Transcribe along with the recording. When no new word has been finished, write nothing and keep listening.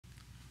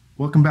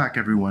Welcome back,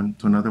 everyone,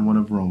 to another one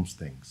of Rome's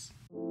Things.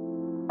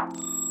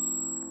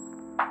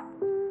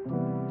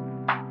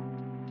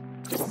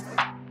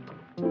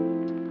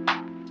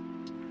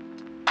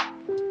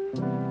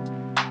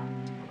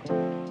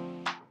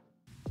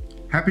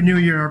 Happy New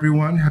Year,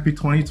 everyone. Happy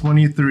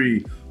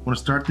 2023. I want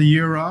to start the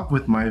year off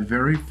with my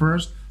very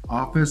first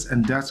office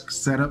and desk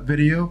setup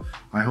video.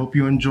 I hope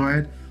you enjoy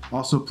it.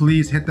 Also,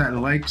 please hit that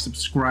like,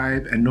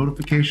 subscribe, and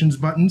notifications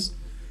buttons.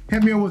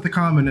 Hit me up with a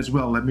comment as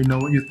well. Let me know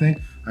what you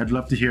think. I'd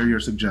love to hear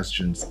your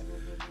suggestions.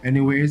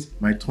 Anyways,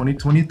 my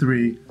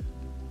 2023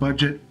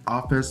 budget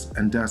office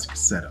and desk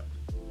setup.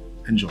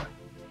 Enjoy.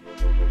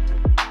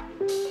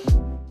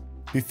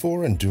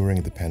 Before and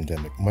during the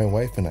pandemic, my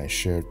wife and I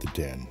shared the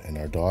den, and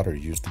our daughter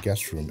used the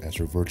guest room as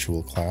her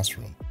virtual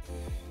classroom.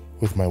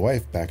 With my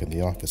wife back in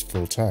the office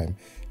full-time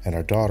and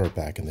our daughter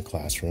back in the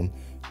classroom,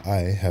 I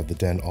have the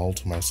den all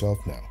to myself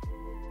now.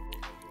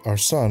 Our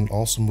son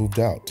also moved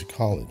out to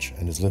college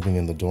and is living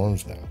in the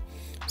dorms now,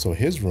 so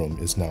his room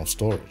is now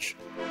storage.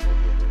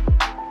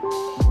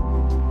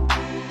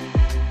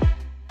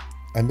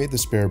 I made the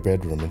spare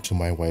bedroom into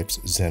my wife's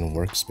Zen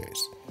workspace,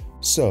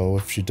 so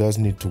if she does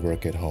need to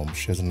work at home,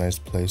 she has a nice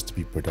place to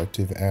be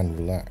productive and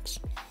relax.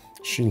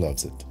 She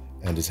loves it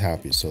and is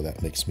happy, so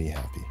that makes me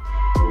happy.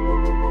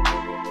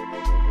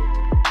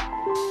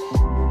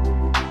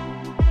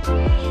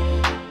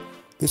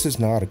 This is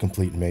not a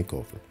complete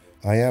makeover.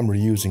 I am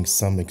reusing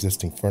some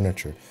existing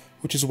furniture,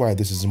 which is why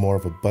this is more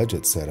of a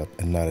budget setup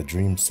and not a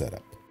dream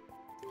setup.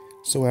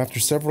 So after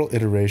several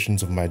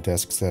iterations of my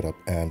desk setup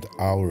and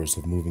hours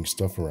of moving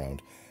stuff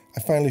around,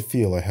 I finally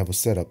feel I have a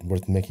setup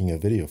worth making a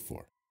video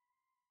for.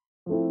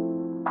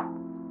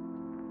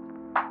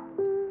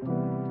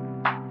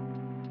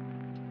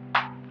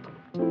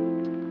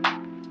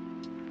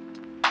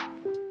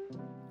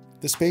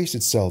 The space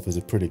itself is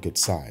a pretty good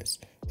size.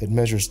 It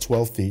measures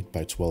 12 feet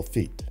by 12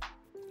 feet.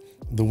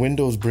 The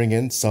windows bring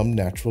in some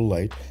natural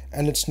light,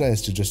 and it's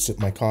nice to just sip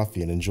my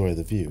coffee and enjoy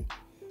the view.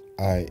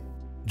 I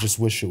just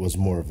wish it was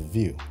more of a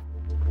view.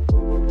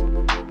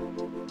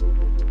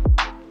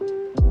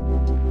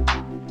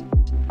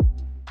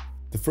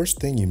 The first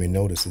thing you may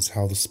notice is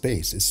how the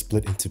space is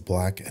split into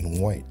black and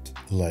white,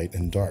 light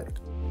and dark.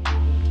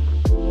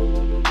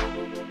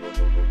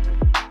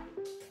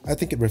 I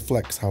think it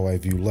reflects how I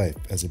view life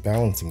as a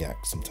balancing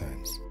act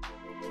sometimes.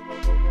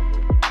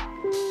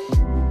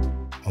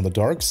 On the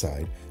dark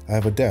side, I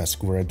have a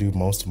desk where I do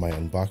most of my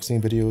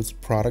unboxing videos,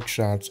 product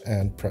shots,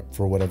 and prep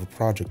for whatever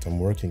project I'm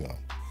working on.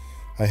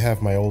 I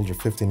have my older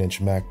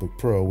 15-inch MacBook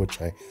Pro, which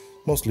I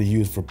mostly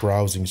use for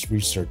browsing,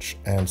 research,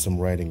 and some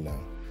writing now.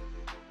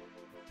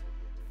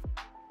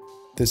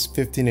 This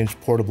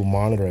 15-inch portable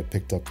monitor I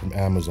picked up from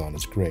Amazon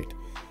is great.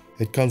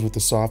 It comes with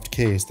a soft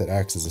case that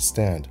acts as a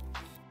stand.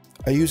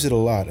 I use it a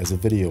lot as a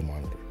video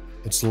monitor.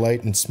 It's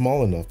light and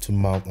small enough to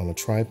mount on a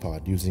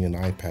tripod using an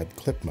iPad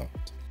clip mount.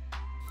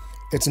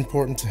 It's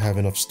important to have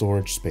enough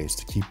storage space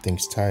to keep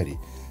things tidy,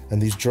 and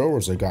these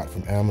drawers I got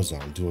from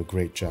Amazon do a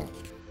great job.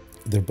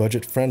 They're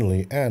budget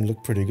friendly and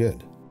look pretty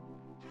good.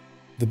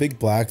 The big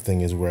black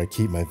thing is where I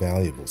keep my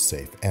valuables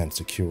safe and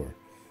secure.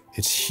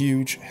 It's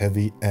huge,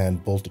 heavy,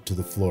 and bolted to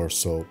the floor,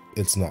 so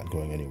it's not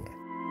going anywhere.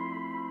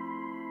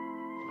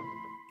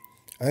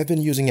 I've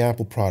been using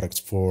Apple products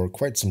for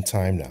quite some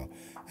time now,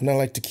 and I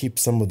like to keep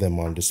some of them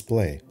on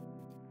display.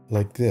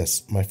 Like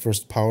this, my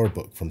first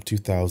PowerBook from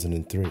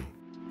 2003.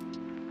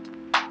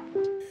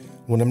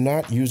 When I'm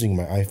not using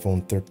my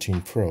iPhone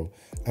 13 Pro,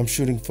 I'm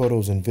shooting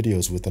photos and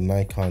videos with a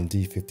Nikon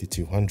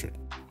D5200.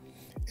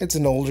 It's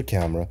an older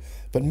camera,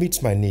 but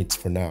meets my needs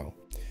for now.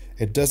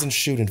 It doesn't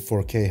shoot in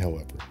 4K,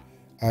 however.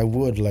 I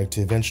would like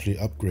to eventually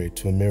upgrade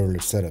to a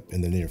mirrorless setup in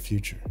the near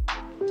future.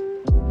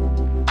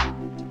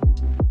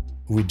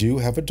 We do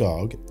have a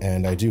dog,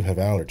 and I do have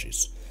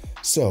allergies.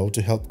 So,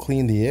 to help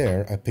clean the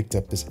air, I picked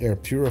up this air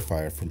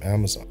purifier from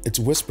Amazon. It's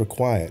whisper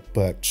quiet,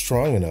 but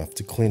strong enough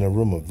to clean a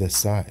room of this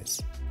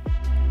size.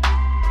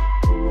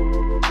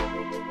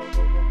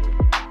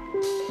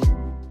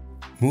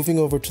 Moving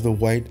over to the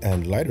white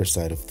and lighter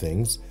side of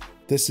things,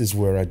 this is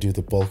where I do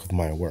the bulk of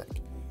my work.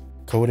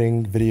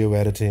 Coding, video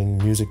editing,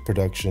 music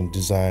production,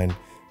 design,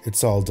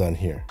 it's all done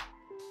here.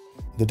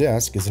 The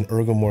desk is an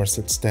Ergomore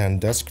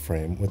sit-stand desk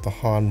frame with a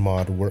Han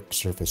Mod work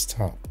surface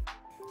top.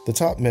 The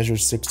top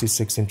measures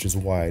 66 inches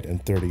wide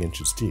and 30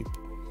 inches deep.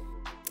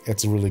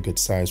 It's a really good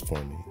size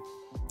for me.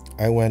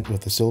 I went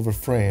with a silver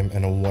frame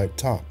and a white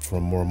top for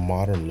a more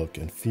modern look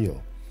and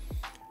feel.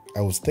 I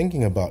was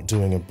thinking about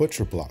doing a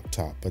butcher block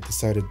top, but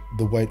decided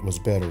the white was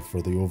better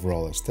for the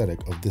overall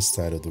aesthetic of this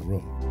side of the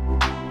room.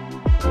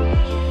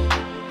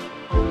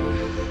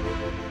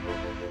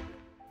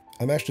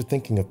 I'm actually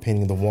thinking of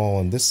painting the wall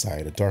on this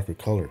side a darker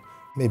color,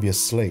 maybe a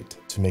slate,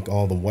 to make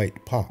all the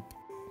white pop.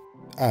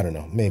 I don't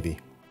know, maybe.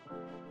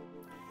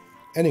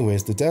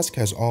 Anyways, the desk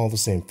has all the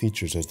same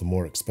features as the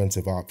more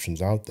expensive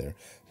options out there,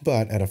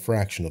 but at a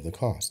fraction of the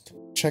cost.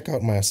 Check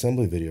out my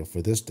assembly video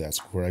for this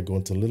desk where I go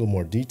into a little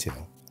more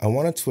detail. I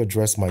wanted to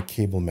address my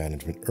cable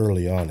management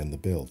early on in the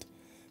build.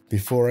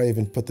 Before I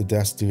even put the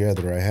desk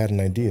together, I had an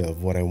idea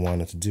of what I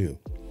wanted to do.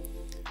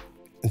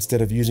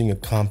 Instead of using a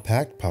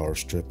compact power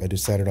strip, I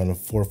decided on a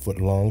 4-foot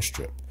long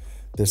strip.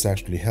 This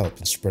actually helped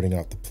in spreading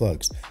out the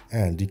plugs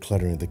and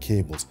decluttering the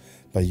cables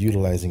by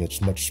utilizing as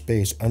much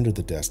space under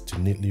the desk to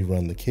neatly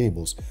run the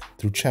cables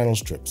through channel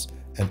strips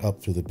and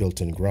up through the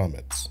built-in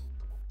grommets.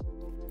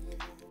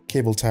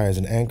 Cable ties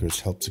and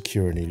anchors help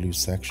secure any loose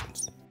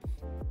sections.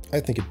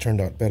 I think it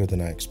turned out better than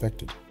I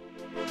expected.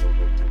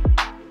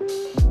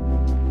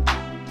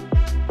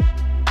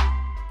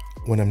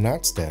 When I'm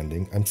not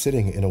standing, I'm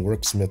sitting in a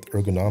Worksmith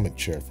ergonomic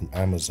chair from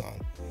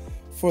Amazon.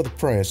 For the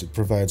price, it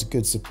provides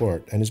good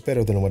support and is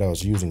better than what I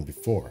was using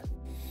before.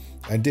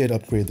 I did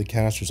upgrade the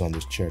casters on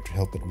this chair to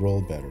help it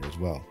roll better as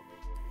well.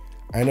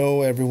 I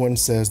know everyone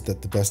says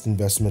that the best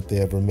investment they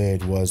ever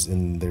made was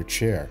in their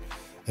chair.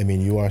 I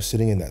mean, you are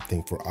sitting in that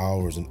thing for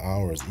hours and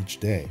hours each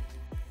day.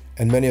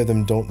 And many of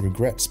them don't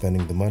regret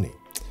spending the money,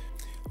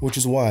 which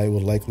is why it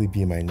will likely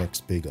be my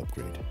next big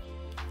upgrade.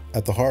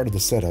 At the heart of the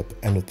setup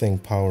and the thing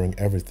powering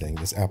everything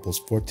is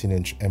Apple's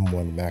 14-inch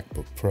M1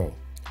 MacBook Pro.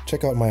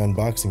 Check out my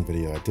unboxing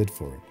video I did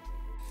for it.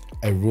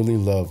 I really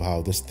love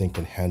how this thing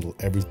can handle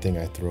everything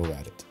I throw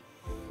at it.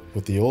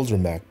 With the older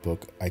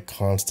MacBook, I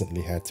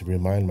constantly had to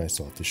remind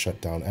myself to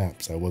shut down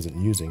apps I wasn't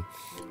using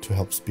to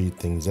help speed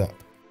things up.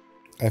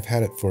 I've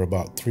had it for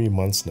about 3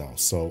 months now,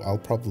 so I'll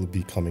probably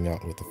be coming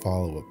out with a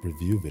follow-up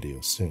review video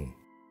soon.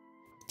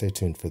 Stay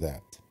tuned for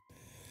that.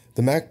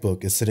 The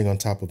MacBook is sitting on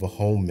top of a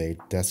homemade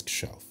desk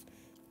shelf.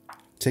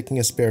 Taking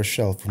a spare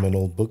shelf from an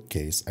old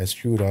bookcase, I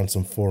screwed on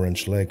some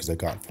 4-inch legs I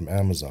got from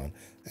Amazon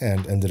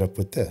and ended up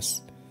with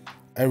this.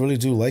 I really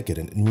do like it,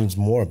 and it means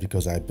more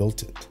because I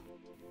built it.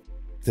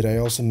 Did I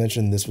also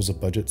mention this was a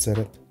budget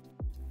setup?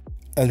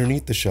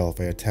 Underneath the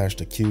shelf, I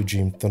attached a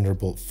QGeam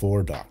Thunderbolt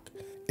 4 dock.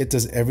 It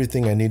does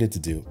everything I needed to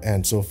do,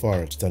 and so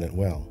far it's done it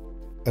well.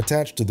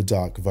 Attached to the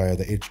dock via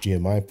the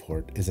HDMI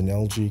port is an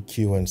LG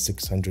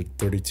QN600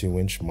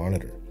 32-inch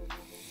monitor.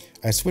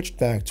 I switched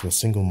back to a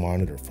single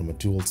monitor from a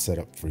dual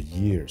setup for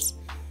years.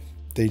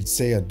 They'd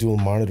say a dual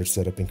monitor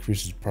setup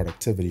increases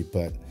productivity,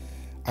 but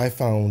I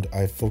found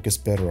I focus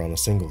better on a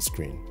single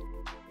screen.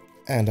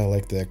 And I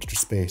like the extra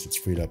space it's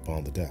freed up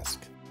on the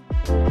desk.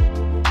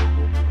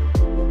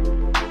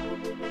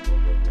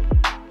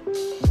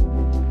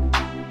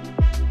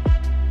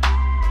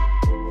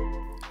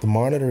 The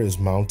monitor is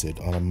mounted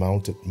on a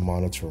mounted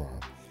monitor arm.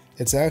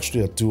 It's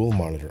actually a dual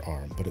monitor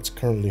arm, but it's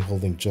currently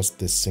holding just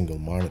this single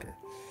monitor.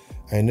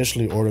 I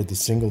initially ordered the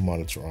single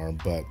monitor arm,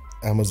 but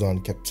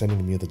Amazon kept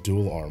sending me the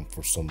dual arm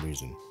for some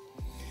reason.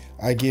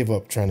 I gave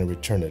up trying to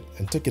return it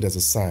and took it as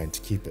a sign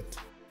to keep it.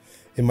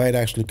 It might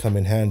actually come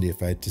in handy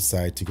if I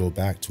decide to go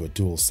back to a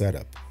dual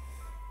setup.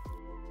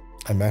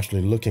 I'm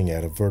actually looking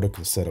at a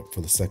vertical setup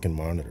for the second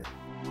monitor.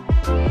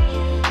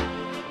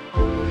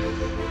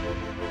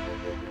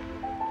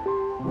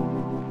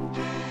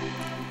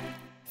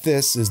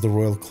 This is the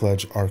Royal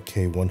Kludge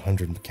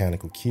RK100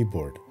 mechanical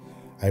keyboard.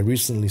 I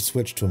recently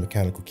switched to a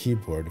mechanical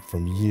keyboard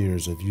from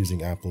years of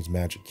using Apple's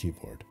Magic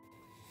Keyboard.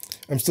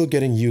 I'm still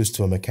getting used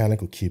to a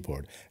mechanical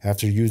keyboard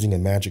after using a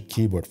Magic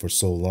Keyboard for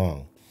so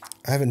long.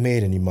 I haven't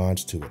made any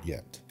mods to it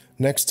yet.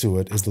 Next to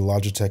it is the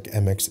Logitech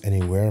MX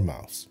Anywhere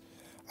mouse.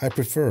 I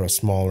prefer a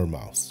smaller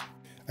mouse.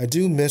 I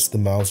do miss the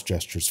mouse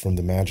gestures from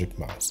the Magic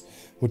Mouse,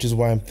 which is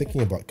why I'm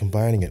thinking about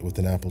combining it with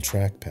an Apple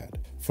trackpad.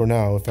 For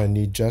now, if I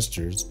need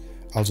gestures,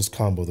 I'll just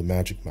combo the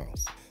Magic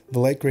Mouse. The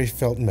light gray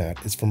felt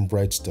mat is from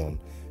Brightstone,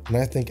 and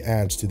I think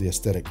adds to the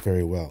aesthetic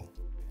very well.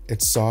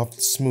 It's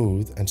soft,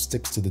 smooth, and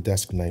sticks to the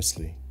desk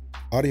nicely.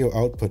 Audio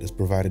output is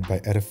provided by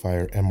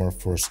Edifier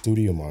MR4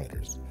 studio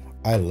monitors.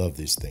 I love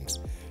these things.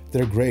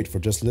 They're great for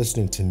just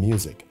listening to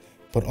music,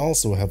 but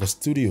also have a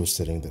studio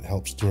setting that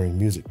helps during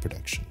music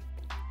production.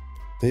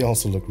 They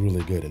also look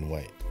really good in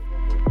white.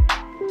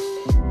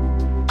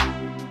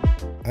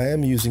 I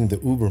am using the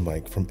Uber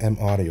mic from M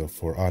Audio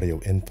for audio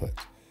input.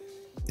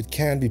 It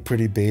can be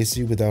pretty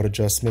bassy without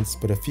adjustments,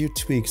 but a few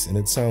tweaks and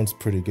it sounds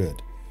pretty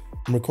good.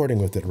 I'm recording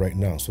with it right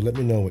now, so let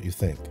me know what you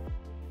think.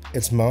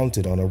 It's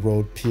mounted on a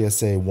Rode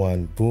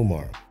PSA-1 boom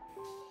arm.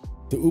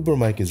 The Uber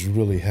mic is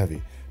really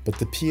heavy, but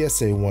the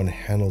PSA-1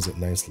 handles it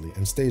nicely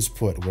and stays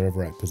put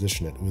wherever I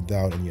position it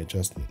without any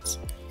adjustments.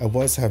 I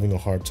was having a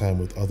hard time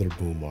with other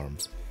boom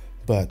arms,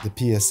 but the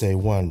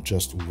PSA-1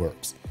 just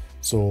works,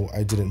 so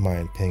I didn't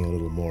mind paying a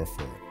little more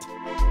for it.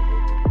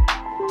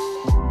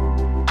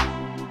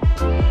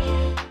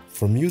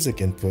 For music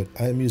input,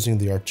 I am using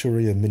the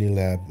Arturia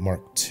Minilab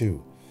Mark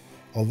II.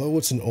 Although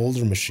it's an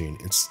older machine,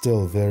 it's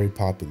still very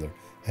popular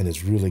and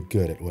is really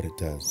good at what it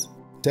does.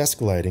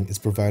 Desk lighting is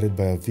provided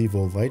by a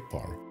Vivo light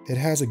bar. It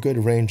has a good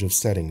range of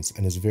settings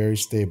and is very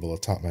stable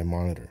atop my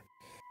monitor.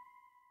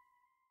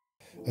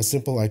 A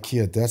simple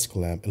IKEA desk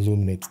lamp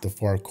illuminates the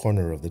far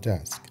corner of the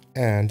desk,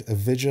 and a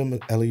Vigim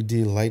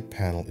LED light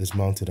panel is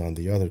mounted on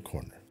the other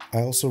corner.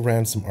 I also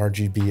ran some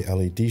RGB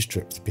LED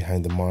strips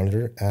behind the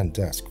monitor and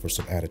desk for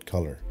some added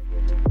color.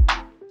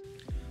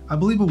 I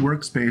believe a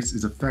workspace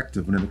is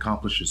effective when it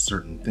accomplishes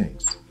certain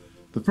things.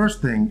 The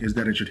first thing is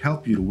that it should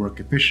help you to work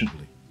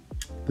efficiently.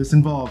 This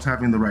involves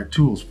having the right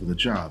tools for the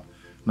job.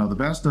 Now, the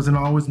best doesn't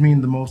always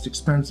mean the most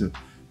expensive,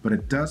 but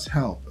it does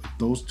help if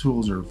those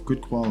tools are of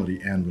good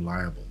quality and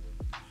reliable.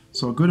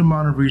 So a good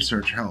amount of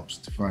research helps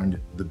to find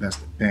the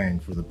best bang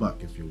for the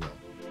buck, if you will.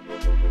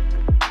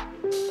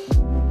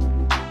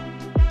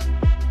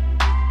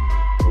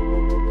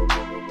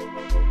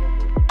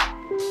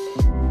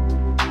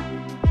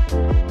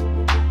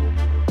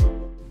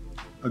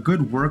 A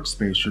good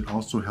workspace should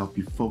also help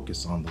you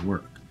focus on the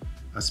work.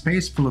 A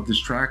space full of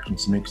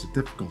distractions makes it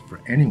difficult for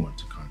anyone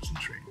to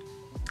concentrate.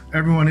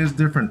 Everyone is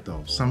different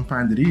though. Some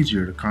find it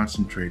easier to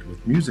concentrate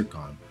with music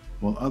on,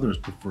 while others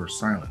prefer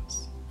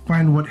silence.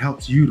 Find what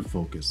helps you to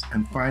focus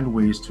and find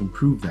ways to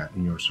improve that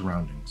in your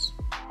surroundings.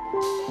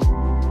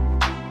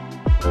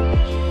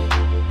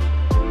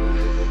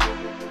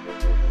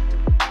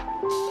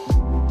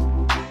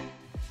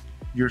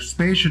 Your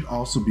space should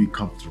also be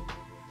comfortable.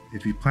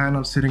 If you plan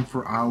on sitting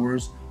for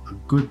hours, a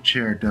good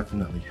chair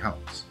definitely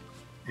helps.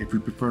 If you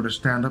prefer to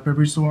stand up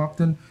every so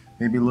often,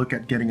 maybe look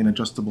at getting an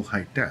adjustable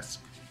height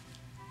desk.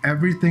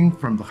 Everything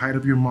from the height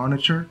of your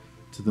monitor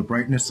to the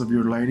brightness of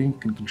your lighting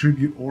can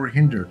contribute or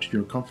hinder to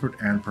your comfort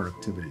and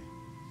productivity.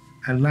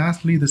 And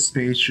lastly, the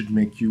space should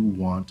make you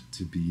want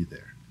to be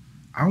there.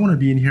 I want to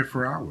be in here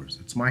for hours.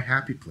 It's my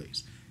happy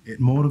place. It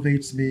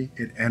motivates me,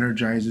 it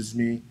energizes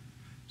me.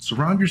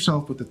 Surround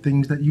yourself with the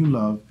things that you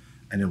love,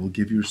 and it will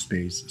give your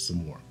space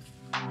some warmth.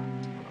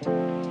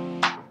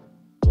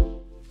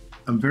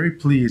 I'm very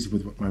pleased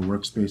with what my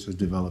workspace has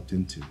developed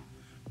into,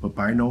 but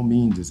by no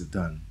means is it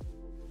done.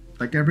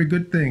 Like every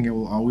good thing, it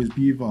will always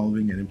be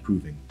evolving and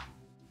improving.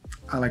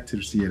 I like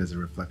to see it as a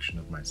reflection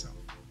of myself.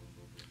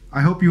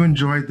 I hope you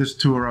enjoyed this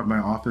tour of my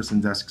office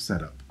and desk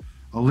setup.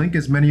 I'll link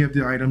as many of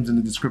the items in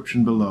the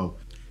description below.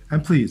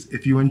 And please,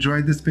 if you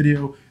enjoyed this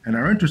video and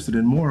are interested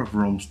in more of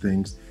Rome's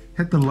things,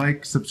 hit the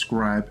like,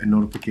 subscribe, and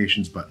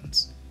notifications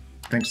buttons.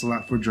 Thanks a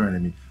lot for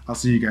joining me. I'll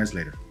see you guys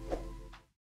later.